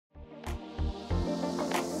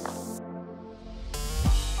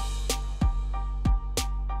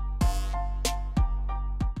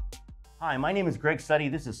Hi, my name is Greg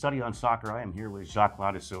Suttie. This is Suttie on Soccer. I am here with Jacques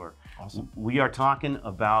Ladouceur. Awesome. We are talking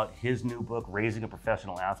about his new book, Raising a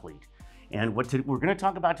Professional Athlete. And what we're going to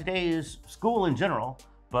talk about today is school in general,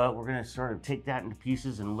 but we're going to sort of take that into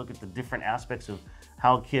pieces and look at the different aspects of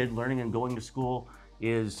how a kid learning and going to school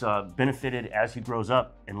is benefited as he grows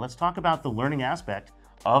up. And let's talk about the learning aspect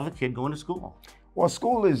of a kid going to school. Well,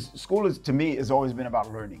 school is to me has always been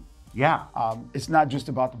about learning. Yeah. It's not just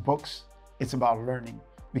about the books, it's about learning.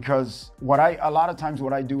 Because a lot of times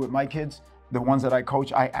what I do with my kids, the ones that I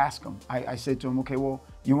coach, I ask them, I say to them, okay, well,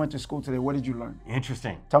 you went to school today, what did you learn?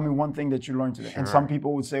 Interesting. Tell me one thing that you learned today. Sure. And some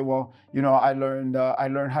people would say, well, you know, I learned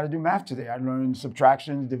how to do math today. I learned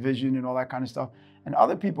subtraction, division, and all that kind of stuff. And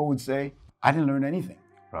other people would say, I didn't learn anything.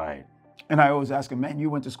 Right. And I always ask them, man, you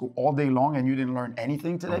went to school all day long and you didn't learn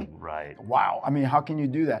anything today? Right. Wow. I mean, how can you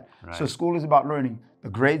do that? Right. So school is about learning. The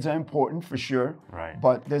grades are important for sure. Right.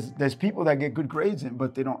 But there's people that get good grades in,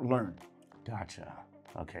 but they don't learn. Gotcha.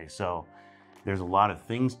 Okay, so there's a lot of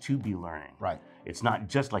things to be learning. Right. It's not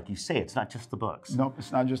just like you say, it's not just the books. Nope,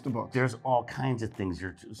 it's not just the books. There's all kinds of things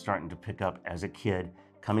you're starting to pick up as a kid,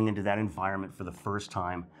 coming into that environment for the first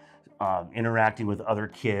time, interacting with other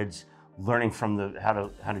kids, learning from how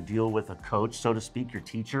to deal with a coach, so to speak, your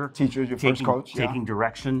teacher. Teacher is your first coach, yeah. Taking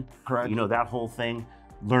direction. Correct. You know, that whole thing.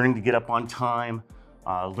 Learning to get up on time,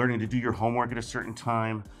 learning to do your homework at a certain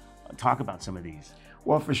time. Talk about some of these.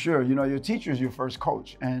 Well, for sure. You know, your teacher is your first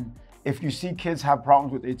coach. And if you see kids have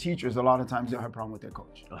problems with their teachers, a lot of times they'll have a problem with their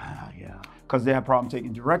coach. Yeah. Because they have problem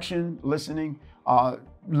taking direction, listening.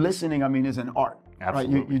 Listening, I mean, is an art.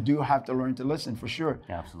 Absolutely. Right? You do have to learn to listen, for sure.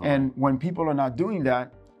 Absolutely. And when people are not doing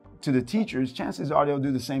that to the teachers, chances are they'll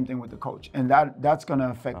do the same thing with the coach. And that's going to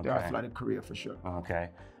affect their athletic career, for sure. Okay.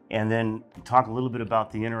 And then talk a little bit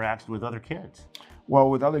about the interaction with other kids. Well,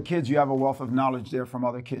 with other kids, you have a wealth of knowledge there from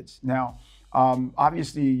other kids. Now,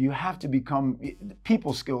 obviously, you have to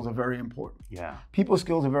people skills are very important. Yeah. People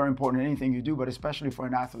skills are very important in anything you do, but especially for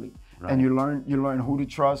an athlete. Right. And you learn who to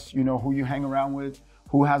trust, you know, who you hang around with,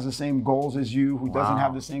 who has the same goals as you, who doesn't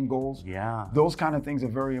have the same goals. Yeah. Those kind of things are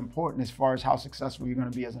very important as far as how successful you're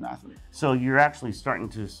going to be as an athlete. So you're actually starting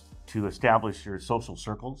to establish your social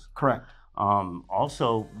circles. Correct.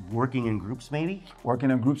 Also working in groups, maybe?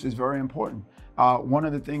 Working in groups is very important. One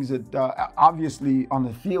of the things that obviously on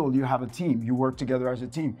the field, you have a team. You work together as a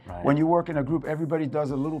team. Right. When you work in a group, everybody does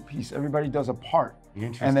a little piece. Everybody does a part.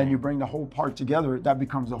 Interesting. And then you bring the whole part together. That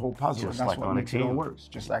becomes the whole puzzle. Just and that's like what on a makes it all team. works.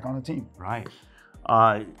 Just like on a team. Right.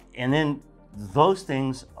 And then those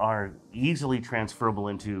things are easily transferable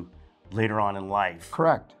into later on in life.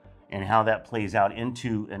 Correct. And how that plays out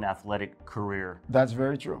into an athletic career. That's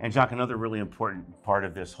very true. And Jacques, another really important part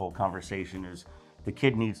of this whole conversation is the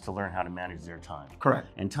kid needs to learn how to manage their time. Correct.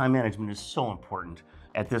 And time management is so important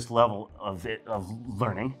at this level of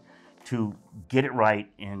learning to get it right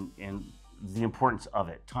and the importance of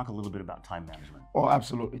it. Talk a little bit about time management. Oh,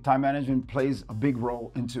 absolutely. Time management plays a big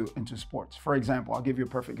role into sports. For example, I'll give you a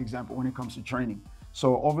perfect example when it comes to training.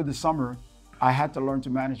 So over the summer, I had to learn to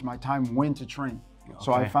manage my time when to train. Okay.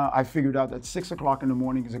 So I figured out that 6 o'clock in the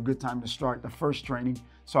morning is a good time to start the first training,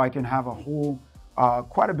 so I can have a whole,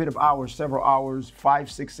 quite a bit of hours, several hours, 5,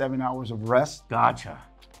 6, 7 hours of rest. Gotcha.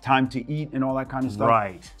 Time to eat and all that kind of stuff.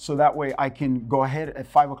 Right. So that way I can go ahead at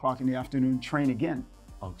 5 o'clock in the afternoon, train again.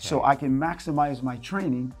 Okay. So I can maximize my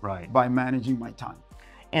training by managing my time.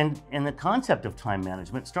 And the concept of time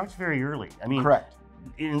management starts very early. I mean, correct.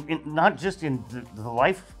 Not just in the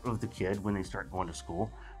life of the kid when they start going to school,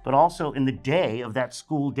 but also in the day of that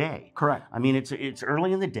school day. Correct. I mean, it's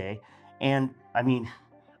early in the day. And I mean,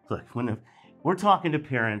 look, when we're talking to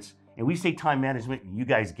parents and we say time management, you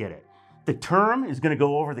guys get it. The term is going to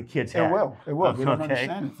go over the kid's head. It will. They don't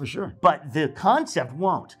understand it, for sure. But the concept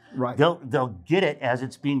won't. Right. They'll get it as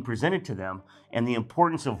it's being presented to them, and the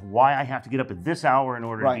importance of why I have to get up at this hour in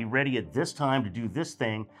order to be ready at this time to do this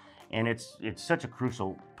thing. And it's such a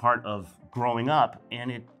crucial part of growing up,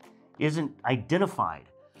 and it isn't identified.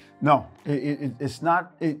 No, it's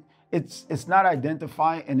not. It's not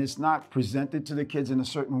identified, and it's not presented to the kids in a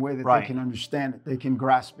certain way that they can understand it, they can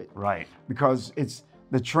grasp it. Right. Because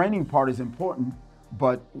the training part is important,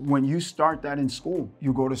 but when you start that in school,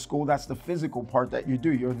 you go to school, that's the physical part that you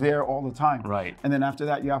do. You're there all the time. Right. And then after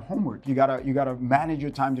that, you have homework. You gotta manage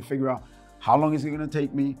your time to figure out how long is it gonna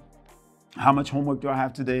take me, how much homework do I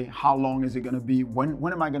have today, how long is it gonna be,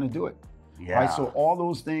 when am I gonna do it? Yeah. Right. So all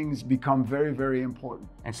those things become very, very important.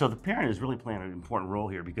 And so the parent is really playing an important role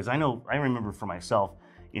here, because I remember for myself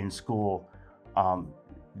in school,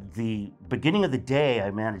 the beginning of the day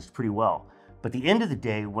I managed pretty well. But the end of the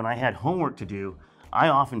day, when I had homework to do, I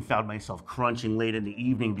often found myself crunching late in the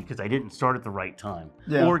evening because I didn't start at the right time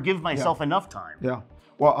or give myself enough time. Yeah.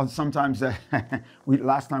 Well, sometimes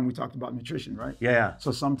last time we talked about nutrition, right? Yeah.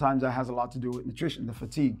 So sometimes that has a lot to do with nutrition, the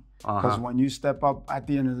fatigue. Because when you step up at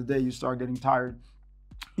the end of the day, you start getting tired,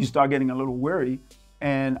 you start getting a little weary,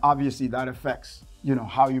 and obviously that affects,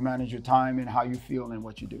 how you manage your time and how you feel and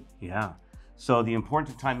what you do. Yeah. So the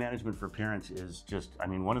importance of time management for parents is just,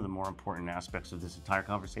 one of the more important aspects of this entire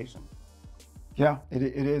conversation. Yeah, it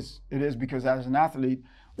is. It is, because as an athlete,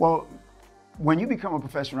 well, when you become a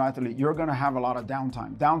professional athlete, you're going to have a lot of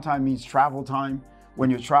downtime. Downtime means travel time,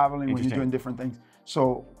 when you're traveling, when you're doing different things.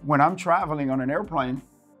 So when I'm traveling on an airplane,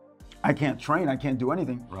 I can't train, I can't do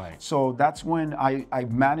anything. Right. So that's when I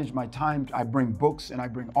manage my time. I bring books and I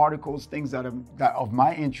bring articles, things that of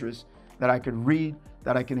my interest that I could read,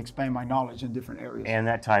 that I can expand my knowledge in different areas. And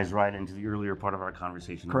that ties right into the earlier part of our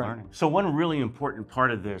conversation. Correct. Learning. So one really important part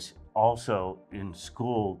of this, also in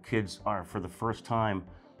school, kids are for the first time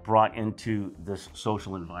brought into this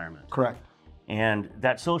social environment. Correct. And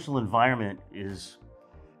that social environment is,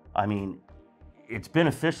 it's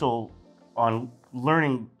beneficial on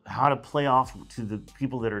learning how to play off to the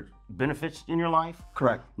people that are benefits in your life.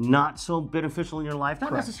 Correct. Not so beneficial in your life.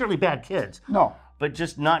 Not necessarily bad kids. No. But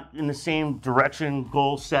just not in the same direction,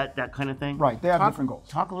 goal set, that kind of thing. Right, they have different goals.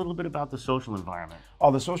 Talk a little bit about the social environment.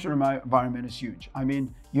 Oh, the social environment is huge.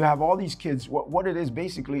 You have all these kids. What it is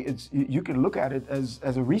basically, you can look at it as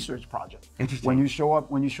a research project. Interesting. When you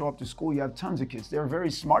show up to school, you have tons of kids. They're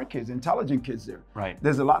very smart kids, intelligent kids there. Right.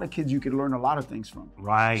 There's a lot of kids you can learn a lot of things from.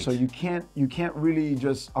 Right. So you can't really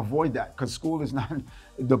just avoid that, because school is not,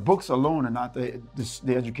 the books alone are not the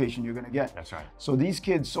education you're going to get. That's right. So these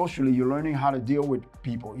kids socially, you're learning how to deal with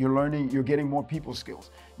people. You're getting more people skills.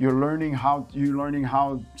 You're learning how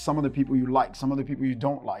some of the people you like, some of the people you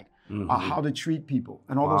don't like, how to treat people,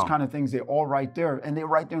 and all those kind of things. They're all right there, and they're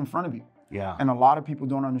right there in front of you. Yeah. And a lot of people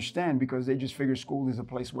don't understand, because they just figure school is a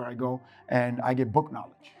place where I go and I get book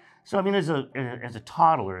knowledge. So as a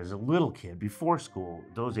toddler, as a little kid, before school,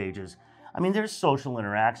 those ages, there's social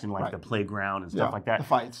interaction like the playground and stuff like that. The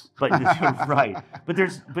fights. But right.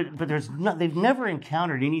 But they've never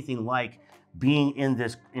encountered anything like being in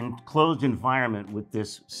this enclosed environment with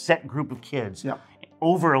this set group of kids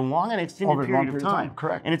over a long and extended period of time.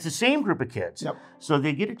 Correct. And it's the same group of kids. Yep. So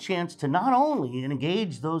they get a chance to not only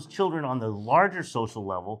engage those children on the larger social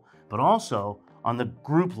level, but also on the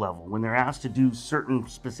group level when they're asked to do certain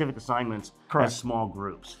specific assignments as small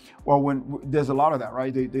groups. Well, there's a lot of that,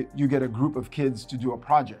 right? You get a group of kids to do a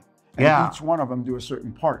project, and each one of them do a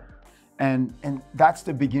certain part, and that's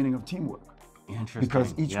the beginning of teamwork. Interesting.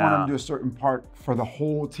 Because each one of them do a certain part for the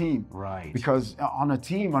whole team. Right. Because on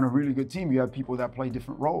a really good team, you have people that play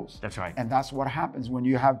different roles. That's right. And that's what happens when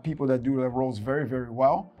you have people that do their roles very, very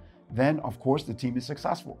well. Then, of course, the team is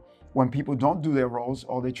successful. When people don't do their roles,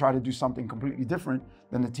 or they try to do something completely different,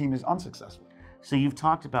 then the team is unsuccessful. So you've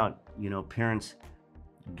talked about, parents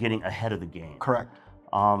getting ahead of the game. Correct.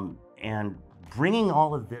 And bringing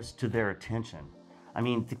all of this to their attention.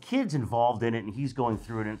 The kid's involved in it, and he's going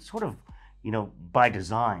through it, and it's sort of, by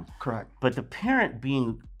design. Correct. But the parent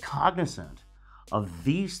being cognizant of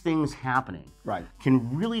these things happening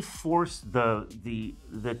can really force the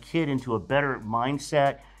kid into a better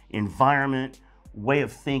mindset, environment, way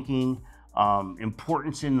of thinking,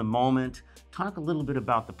 importance in the moment. Talk a little bit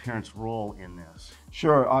about the parent's role in this.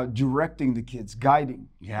 Sure, directing the kids, guiding.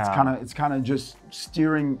 Yeah. It's kind of just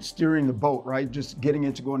steering the boat, right? Just getting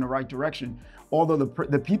it to go in the right direction. Although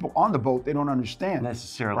the people on the boat, they don't understand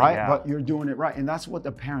necessarily, right? Yeah. But you're doing it right, and that's what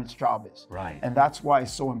the parent's job is. Right. And that's why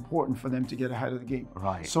it's so important for them to get ahead of the game.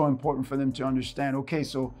 Right. So important for them to understand. Okay,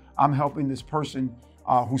 so I'm helping this person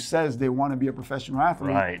who says they want to be a professional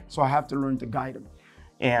athlete. Right. So I have to learn to guide them.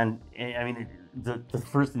 And the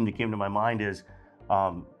first thing that came to my mind is,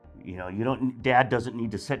 Dad doesn't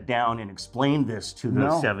need to sit down and explain this to the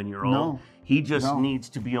 7-year-old. No. He just needs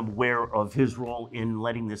to be aware of his role in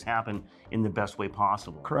letting this happen in the best way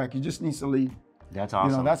possible. Correct. He just needs to lead. That's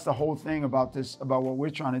awesome. That's the whole thing about this, about what we're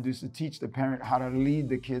trying to do, is to teach the parent how to lead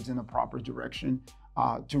the kids in the proper direction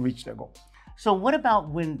to reach their goals. So what about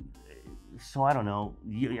I don't know,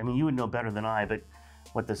 you would know better than I, but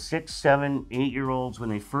what the 6, 7, 8-year-olds, when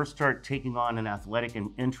they first start taking on an athletic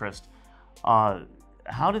interest,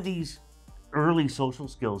 how do these early social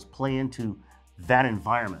skills play into that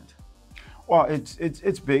environment? Well,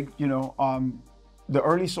 it's big. The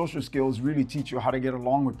early social skills really teach you how to get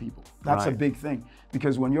along with people. That's a big thing,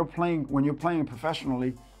 because when you're playing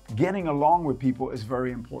professionally, getting along with people is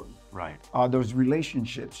very important. Right. Those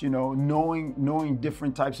relationships, knowing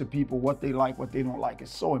different types of people, what they like, what they don't like, is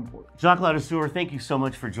so important. Jacques Ladouceur, thank you so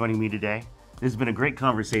much for joining me today. This has been a great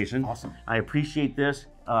conversation. Awesome. I appreciate this.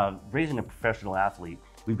 Raising a professional athlete.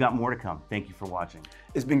 We've got more to come. Thank you for watching.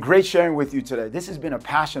 It's been great sharing with you today. This has been a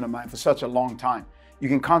passion of mine for such a long time. You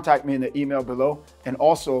can contact me in the email below and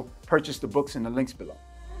also purchase the books in the links below.